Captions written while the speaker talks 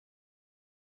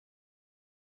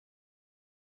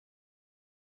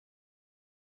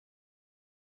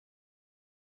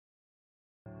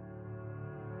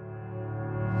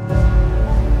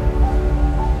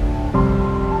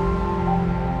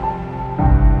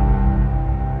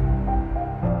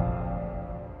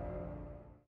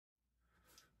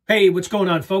Hey, what's going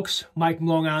on, folks? Mike from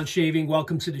Long Island Shaving.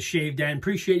 Welcome to the Shave Den.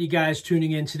 Appreciate you guys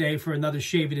tuning in today for another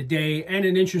shave of the day, and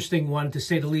an interesting one, to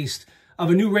say the least, of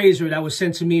a new razor that was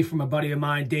sent to me from a buddy of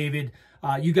mine, David.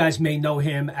 You guys may know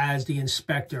him as the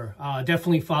Inspector.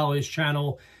 Definitely follow his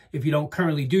channel if you don't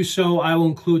currently do so. I will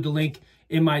include the link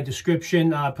in my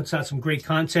description. Puts out some great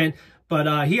content.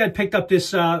 But he had picked up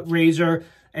this razor,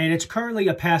 and it's currently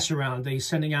a pass around. He's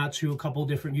sending out to a couple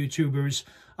different YouTubers.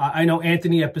 I know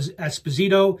Anthony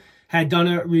Esposito had done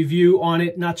a review on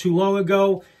it not too long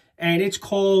ago, and it's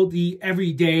called the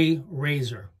Everyday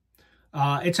Razor.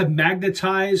 It's a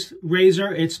magnetized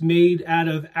razor. It's made out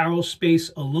of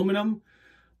aerospace aluminum.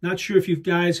 Not sure if you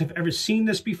guys have ever seen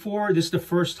this before. This is the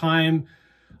first time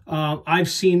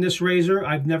I've seen this razor.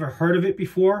 I've never heard of it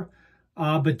before,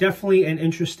 but definitely an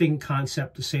interesting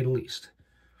concept, to say the least.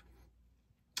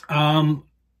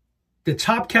 The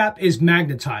top cap is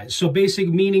magnetized. So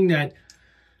basically meaning that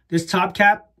this top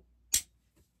cap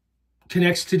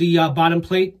connects to the bottom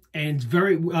plate and it's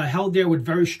very held there with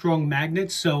very strong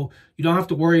magnets. So you don't have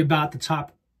to worry about the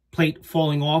top plate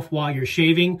falling off while you're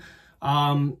shaving.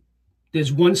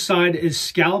 There's one side is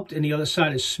scalped and the other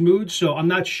side is smooth. So I'm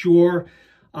not sure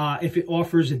if it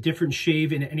offers a different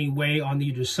shave in any way on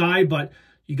either side, but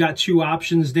you got two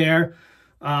options there.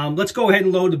 Let's go ahead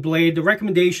and load the blade. The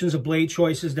recommendations of blade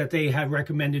choices that they have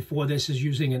recommended for this is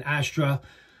using an Astra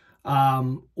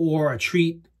or a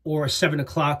Treat or a 7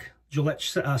 o'clock, Gillette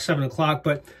 7 o'clock.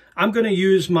 But I'm going to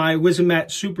use my Wizamet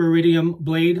Super Iridium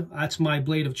blade. That's my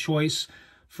blade of choice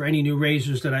for any new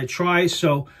razors that I try.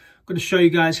 So I'm going to show you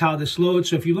guys how this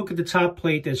loads. So if you look at the top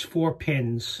plate, there's 4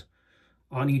 pins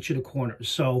on each of the corners.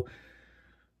 So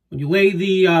when you lay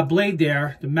the blade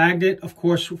there, the magnet, of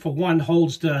course, for one,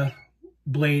 holds the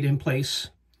blade in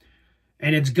place,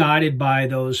 and it's guided by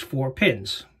those 4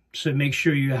 pins. So make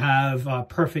sure you have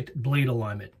perfect blade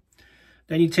alignment.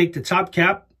 Then you take the top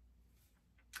cap,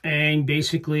 and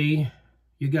basically,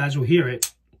 you guys will hear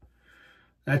it.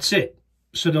 That's it.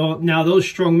 So now those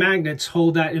strong magnets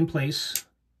hold that in place.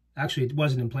 Actually, it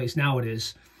wasn't in place. Now it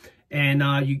is. And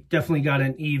you definitely got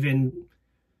an even,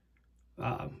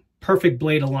 perfect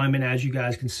blade alignment, as you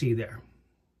guys can see there.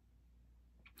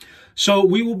 So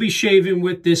we will be shaving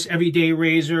with this Everyday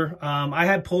Razor. I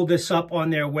had pulled this up on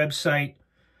their website.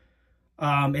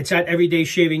 It's at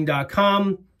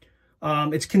everydayshaving.com.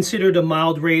 It's considered a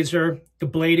mild razor. The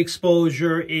blade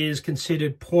exposure is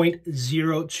considered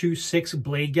 0.026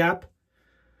 blade gap.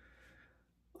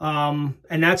 And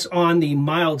that's on the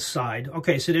mild side.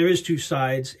 Okay, so there is 2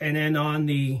 sides. And then on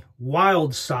the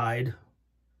wild side,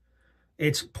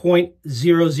 it's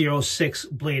 0.006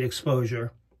 blade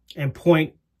exposure and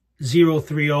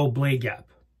 0.030 blade gap.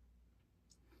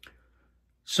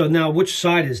 So now which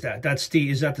side is that?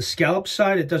 Is that the scallop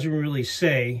side? It doesn't really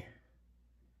say.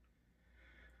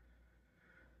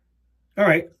 All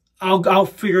right, I'll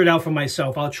figure it out for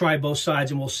myself. I'll try both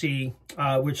sides and we'll see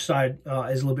which side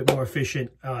is a little bit more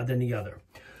efficient than the other.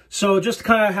 So just to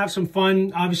kind of have some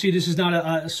fun, obviously this is not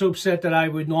a soap set that I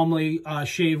would normally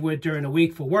shave with during the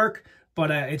week for work,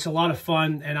 but it's a lot of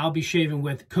fun, and I'll be shaving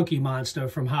with Cookie Monster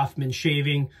from Hoffman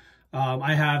Shaving.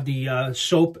 I have the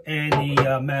soap and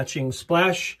the matching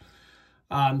splash.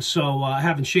 So I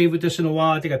haven't shaved with this in a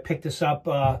while. I think I picked this up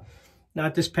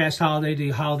not this past holiday,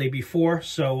 the holiday before.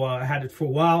 So I had it for a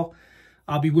while.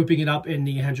 I'll be whipping it up in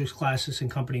the Hendrix Classics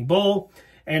and Company bowl.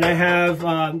 And I have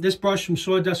this brush from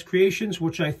Sawdust Creations,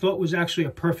 which I thought was actually a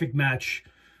perfect match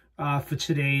for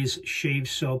today's shave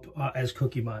soap as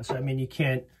Cookie Monster. I mean, you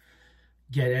can't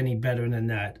get any better than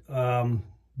that.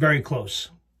 Very close.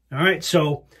 All right,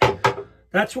 so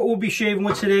that's what we'll be shaving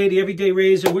with today, the Everyday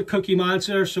Razor with Cookie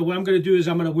Monster. So what I'm going to do is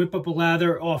I'm going to whip up a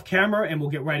lather off camera, and we'll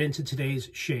get right into today's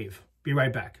shave. Be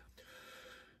right back.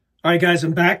 All right, guys,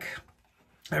 I'm back.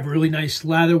 I have a really nice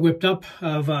lather whipped up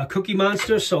of Cookie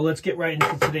Monster. So let's get right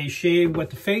into today's shave, wet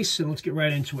the face, and let's get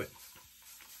right into it.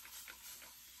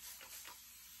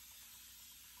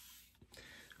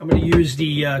 I'm going to use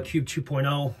the Cube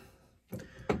 2.0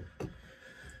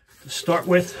 to start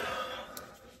with.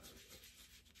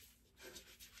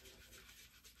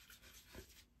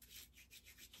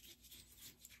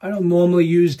 I don't normally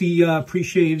use the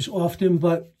pre-shaves often,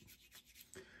 but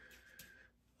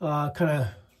kind of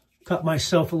cut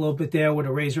myself a little bit there with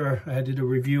a razor I did a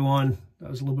review on. That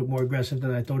was a little bit more aggressive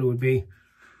than I thought it would be.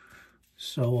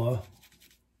 So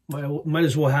might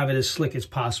as well have it as slick as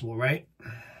possible, right?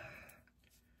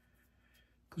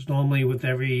 Because normally with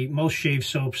most shave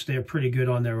soaps, they're pretty good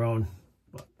on their own.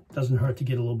 But it doesn't hurt to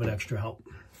get a little bit extra help.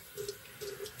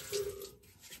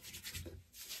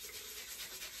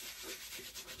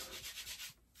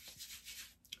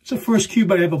 the first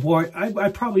cube I ever bought. I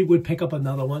probably would pick up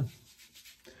another one.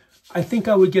 I think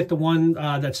I would get the one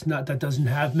that doesn't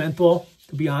have menthol,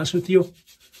 to be honest with you.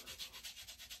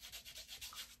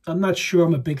 I'm not sure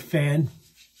I'm a big fan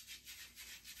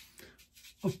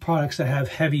of products that have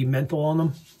heavy menthol on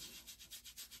them.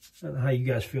 I don't know how you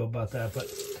guys feel about that,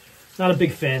 but not a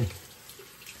big fan.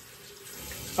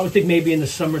 I would think maybe in the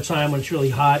summertime when it's really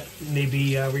hot,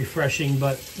 maybe refreshing,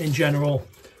 but in general,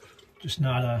 just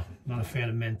not a fan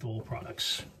of menthol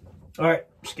products. All right,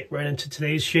 let's get right into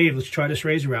today's shave. Let's try this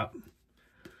razor out.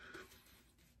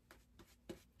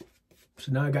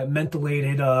 So now I got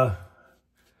mentholated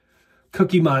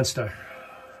Cookie Monster.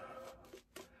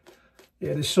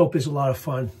 Yeah, this soap is a lot of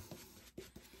fun.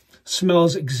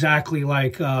 Smells exactly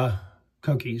like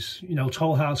cookies. You know,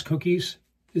 Toll House cookies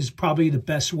is probably the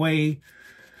best way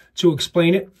to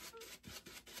explain it.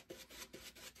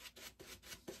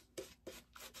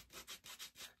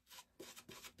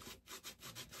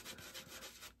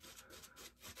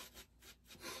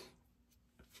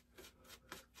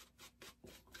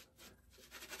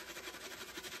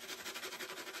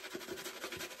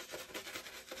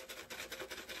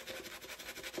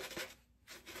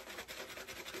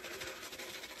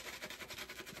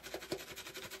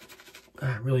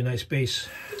 Really nice base.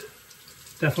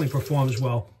 Definitely performs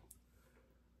well.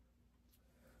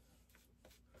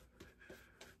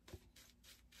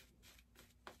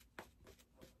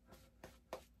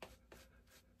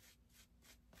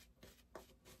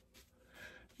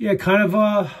 Yeah, kind of,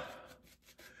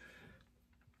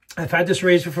 I've had this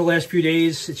razor for the last few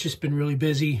days. It's just been really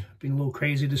busy. Been a little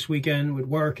crazy this weekend with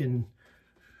work, and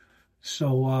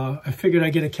so I figured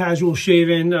I'd get a casual shave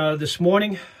in this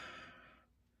morning.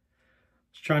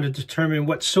 Trying to determine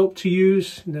what soap to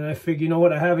use, and then I figured, you know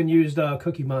what, I haven't used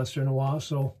Cookie Monster in a while,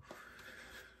 so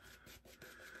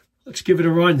let's give it a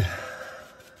run. It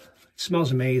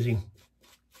smells amazing.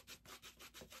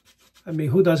 I mean,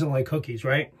 who doesn't like cookies,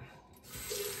 right?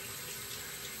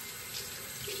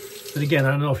 But again,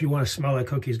 I don't know if you want to smell like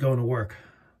cookies going to work,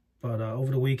 but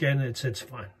over the weekend, it's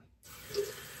fine.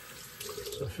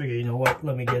 So I figure, you know what,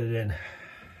 let me get it in.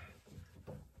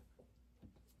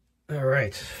 All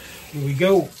right, here we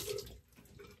go.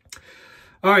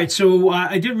 All right, so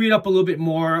I did read up a little bit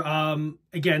more.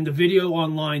 Again, the video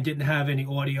online didn't have any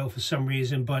audio for some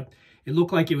reason, but it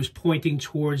looked like it was pointing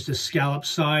towards the scallop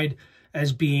side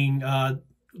as being the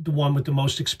one with the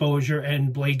most exposure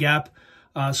and blade gap.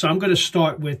 So I'm going to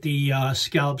start with the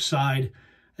scallop side,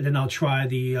 and then I'll try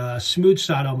the smooth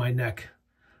side on my neck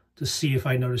to see if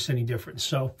I notice any difference.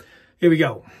 So here we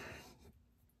go.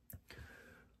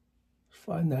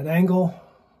 Find that angle.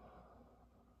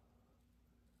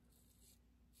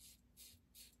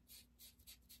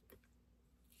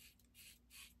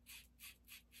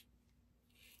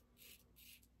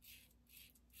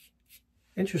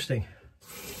 Interesting.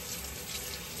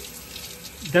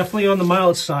 Definitely on the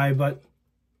mild side, but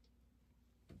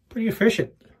pretty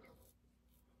efficient.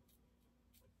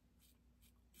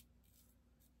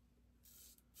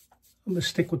 I'm going to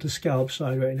stick with the scallop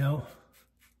side right now.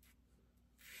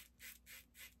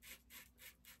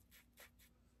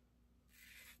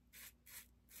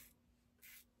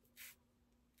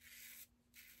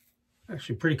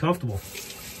 Actually pretty comfortable.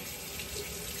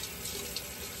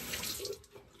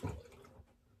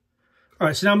 All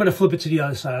right, so now I'm going to flip it to the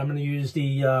other side. I'm going to use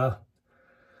the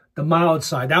mild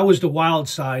side. That was the wild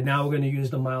side. Now we're going to use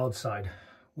the mild side,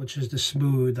 which is the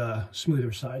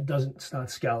smoother side. It's not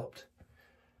scalloped.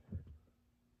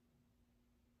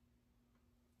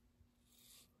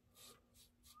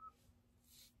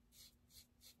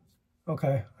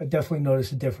 Okay, I definitely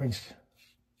noticed a difference.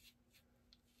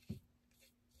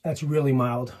 That's really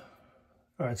mild.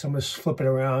 All right, so I'm going to flip it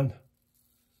around.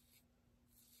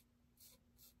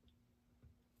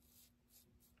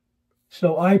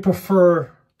 So I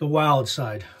prefer the wild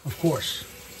side, of course.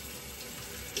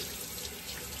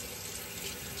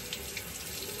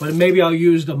 But maybe I'll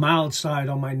use the mild side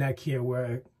on my neck here where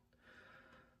I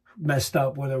messed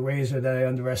up with a razor that I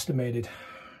underestimated.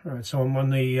 All right, so I'm on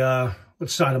the,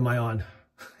 what side am I on?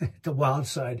 The wild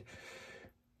side.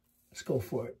 Let's go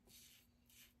for it.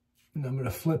 And I'm going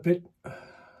to flip it.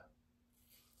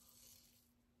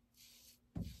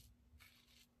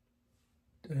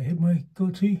 Did I hit my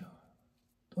goatee?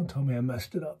 Don't tell me I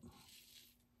messed it up.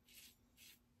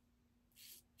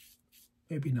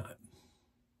 Maybe not.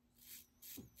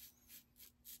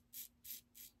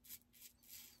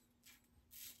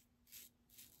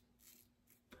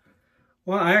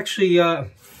 Well, I actually, I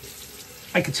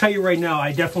can tell you right now,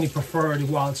 I definitely prefer the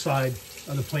wild side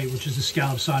of the plate, which is the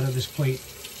scallop side of this plate.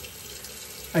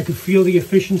 I can feel the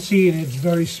efficiency, and it's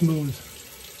very smooth.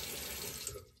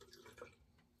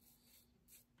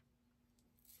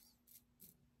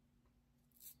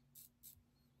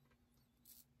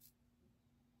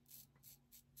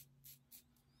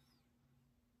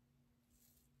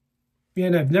 Yeah,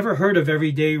 and I've never heard of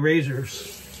Everyday Razors,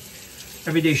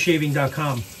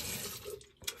 everydayshaving.com.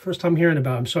 First time hearing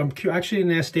about them. So I'm actually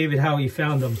going to ask David how he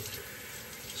found them.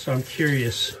 So I'm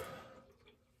curious.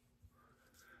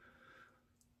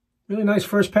 Really nice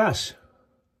first pass.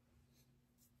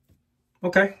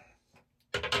 Okay.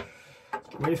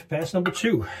 Ready for pass number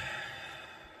 2.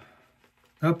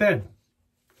 Not bad.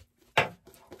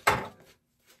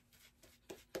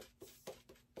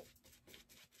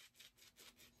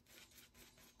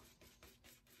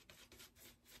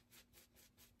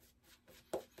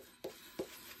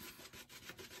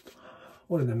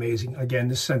 What an amazing, again,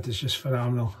 this scent is just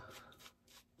phenomenal.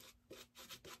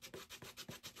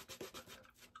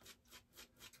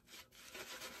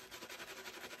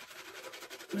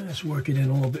 Let's work it in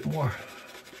a little bit more.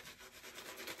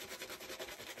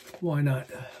 Why not?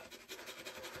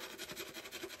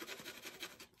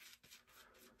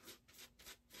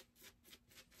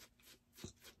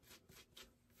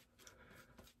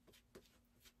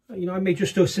 You know, I may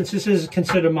just do, since this is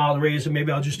considered a mild razor,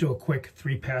 maybe I'll just do a quick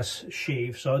 3-pass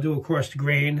shave. So I'll do across the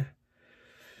grain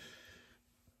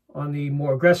on the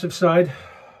more aggressive side,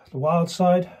 the wild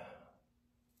side.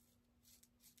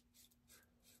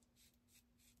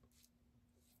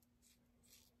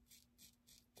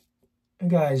 And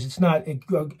guys, it's not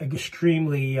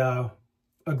extremely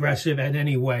aggressive in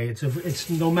any way. It's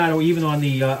no matter, even on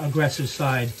the aggressive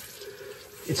side,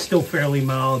 it's still fairly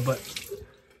mild, but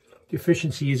the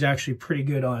efficiency is actually pretty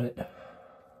good on it.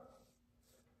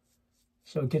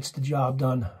 So it gets the job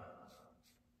done.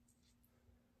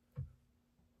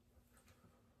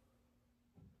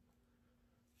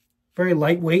 Very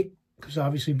lightweight, because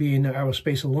obviously being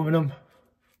aerospace aluminum.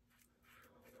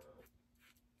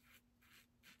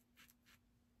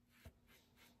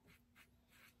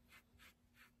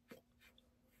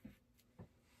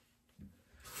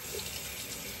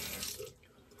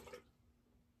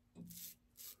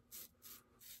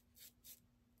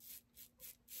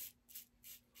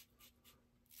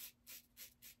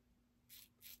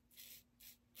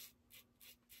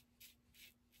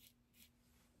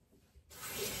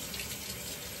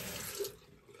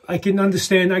 I can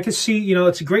understand, I can see, you know,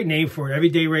 it's a great name for it,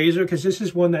 Everyday Razor, because this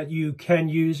is one that you can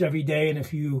use every day. And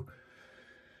if you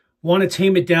want to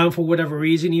tame it down for whatever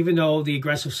reason, even though the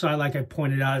aggressive side, like I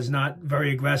pointed out, is not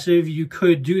very aggressive, you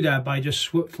could do that by just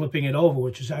flipping it over,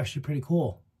 which is actually pretty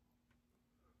cool.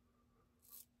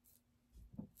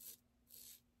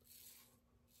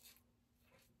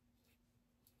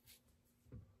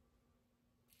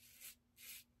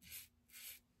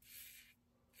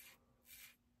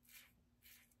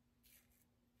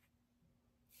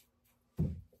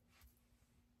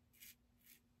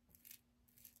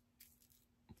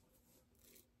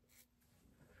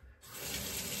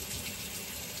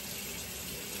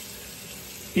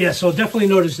 Yeah, so definitely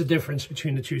notice the difference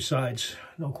between the two sides,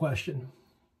 no question.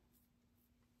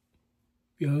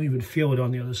 You don't even feel it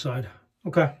on the other side.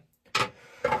 Okay.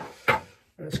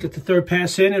 Let's get the 3rd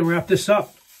pass in and wrap this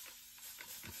up.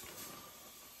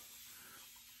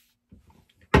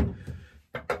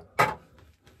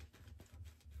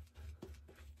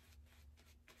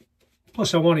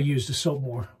 Plus, I want to use the soap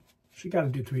more. So you got to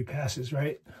do 3 passes,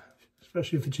 right?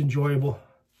 Especially if it's enjoyable.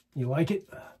 You like it?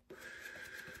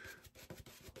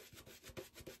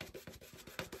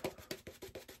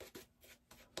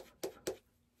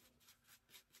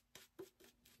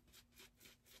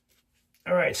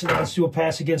 All right, so now let's do a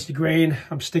pass against the grain.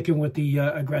 I'm sticking with the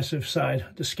aggressive side,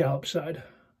 the scallop side.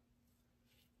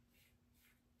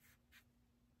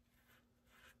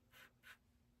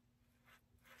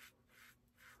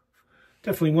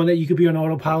 Definitely one that you could be on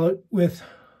autopilot with.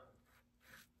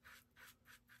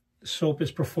 The soap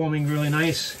is performing really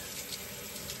nice.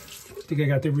 I think I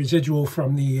got the residual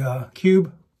from the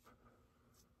cube.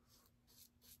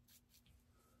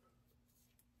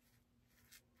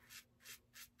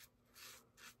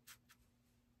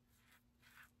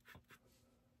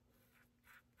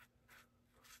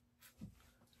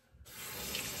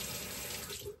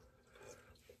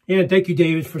 Yeah, thank you,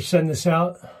 David, for sending this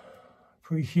out.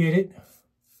 Appreciate it.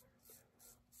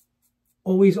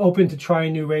 Always open to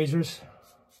trying new razors.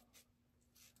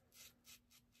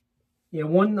 Yeah,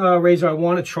 one razor I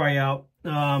want to try out,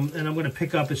 and I'm going to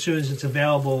pick up as soon as it's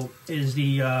available, is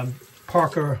the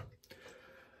Parker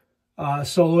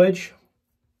Solo Edge.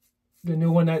 The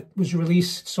new one that was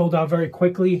released, sold out very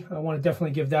quickly. I want to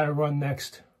definitely give that a run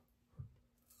next.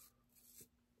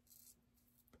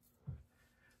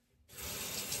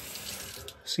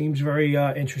 Seems very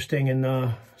interesting,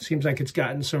 and seems like it's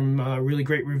gotten some really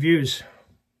great reviews.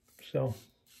 So,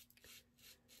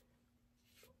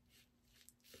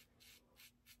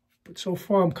 put So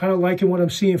far, I'm kind of liking what I'm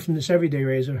seeing from this everyday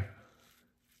razor.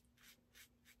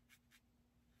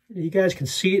 You guys can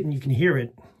see it and you can hear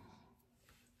it.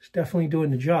 It's definitely doing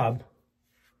the job.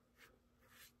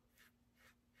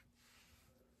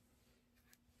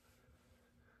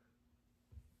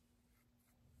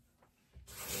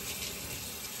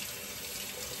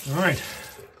 All right,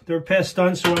 third pass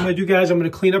done. So what I'm going to do, guys, I'm going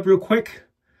to clean up real quick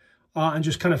and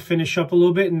just kind of finish up a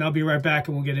little bit, and I'll be right back,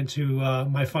 and we'll get into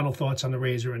my final thoughts on the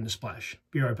razor and the splash.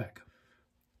 Be right back.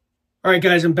 All right,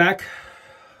 guys, I'm back.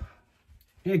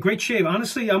 Yeah, great shave.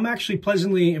 Honestly, I'm actually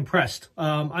pleasantly impressed.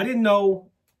 I didn't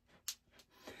know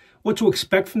what to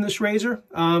expect from this razor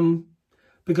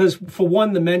because, for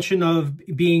one, the mention of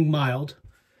being mild,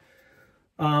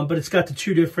 but it's got the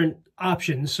two different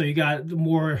options. So you got the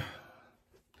more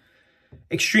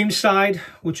extreme side,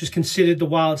 which is considered the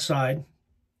wild side.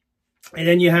 And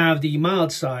then you have the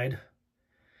mild side,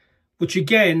 which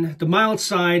again, the mild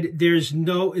side, there's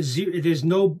no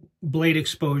blade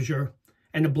exposure,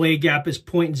 and the blade gap is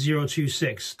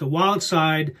 0.026. The wild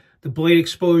side, the blade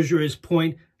exposure is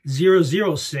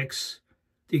 0.006,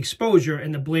 the exposure,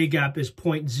 and the blade gap is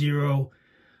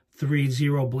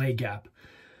 0.030 blade gap.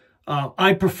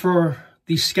 I prefer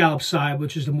the scalp side,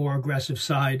 which is the more aggressive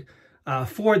side,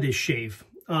 for this shave.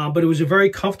 But it was a very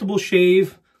comfortable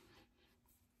shave.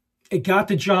 It got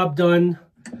the job done.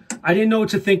 I didn't know what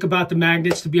to think about the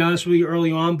magnets, to be honest with you,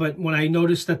 early on, but when I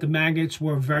noticed that the magnets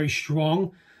were very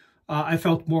strong, I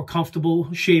felt more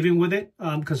comfortable shaving with it,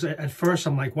 because at first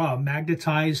I'm like, wow,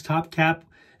 magnetized top cap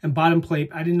and bottom plate.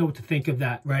 I didn't know what to think of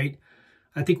that, right?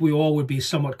 I think we all would be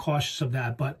somewhat cautious of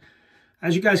that, but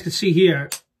as you guys can see here,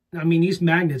 I mean, these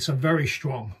magnets are very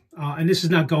strong, and this is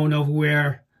not going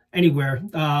anywhere.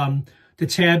 The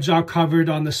tabs are covered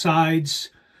on the sides.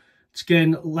 It's,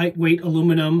 again, lightweight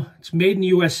aluminum. It's made in the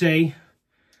USA,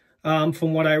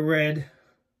 from what I read.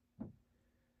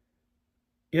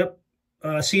 Yep.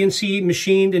 CNC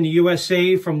machined in the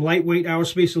USA from lightweight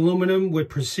aerospace aluminum with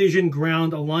precision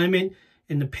ground alignment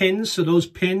in the pins. So those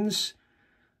pins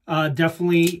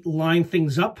definitely line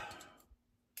things up,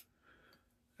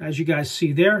 as you guys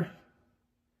see there.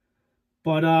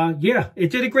 But yeah,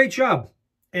 it did a great job.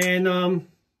 And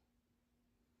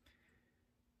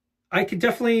I could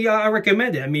definitely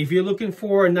recommend it. I mean, if you're looking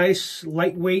for a nice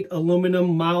lightweight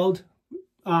aluminum mild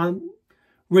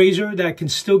razor that can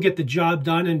still get the job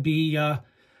done and be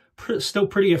still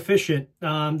pretty efficient,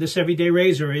 this everyday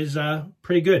razor is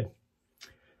pretty good.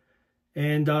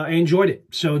 And I enjoyed it.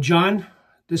 So, John,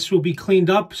 this will be cleaned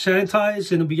up,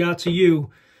 sanitized, and it'll be out to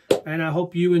you. And I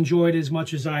hope you enjoyed it as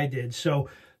much as I did. So,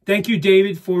 thank you,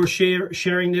 David, for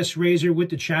sharing this razor with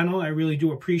the channel. I really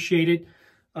do appreciate it.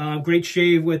 Great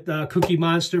shave with Cookie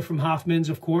Monster from Hoffman's,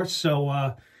 of course.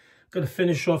 So, going to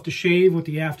finish off the shave with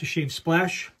the aftershave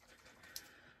splash.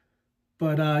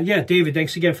 But, yeah, David,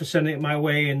 thanks again for sending it my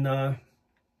way. And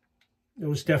it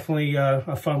was definitely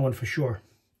a fun one for sure.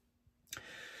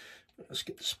 Let's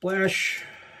get the splash.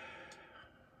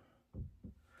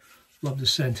 Love the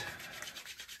scent.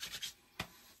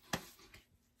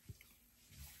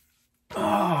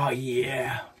 Oh,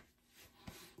 yeah.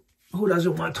 Who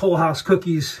doesn't want Toll House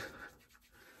cookies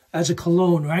as a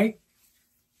cologne, right?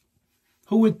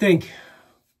 Who would think?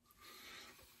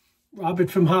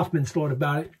 Robert from Hoffman's thought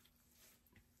about it.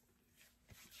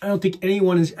 I don't think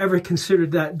anyone has ever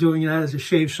considered that, doing that as a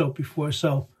shave soap before,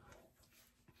 so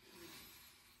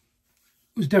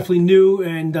it was definitely new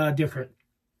and different.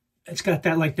 It's got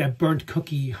that, like, that burnt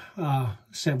cookie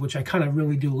scent, which I kind of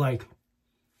really do like.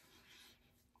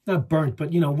 Not burnt,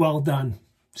 but, you know, well done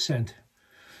scent.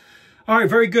 All right,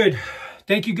 very good.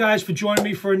 Thank you guys for joining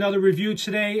me for another review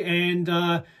today, and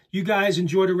you guys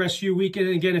enjoy the rest of your weekend.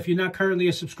 And again, if you're not currently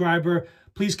a subscriber,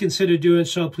 please consider doing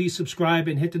so. Please subscribe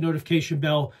and hit the notification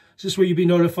bell. This is where you'll be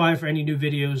notified for any new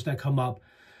videos that come up.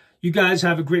 You guys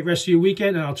have a great rest of your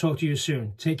weekend, and I'll talk to you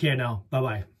soon. Take care now.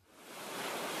 Bye-bye.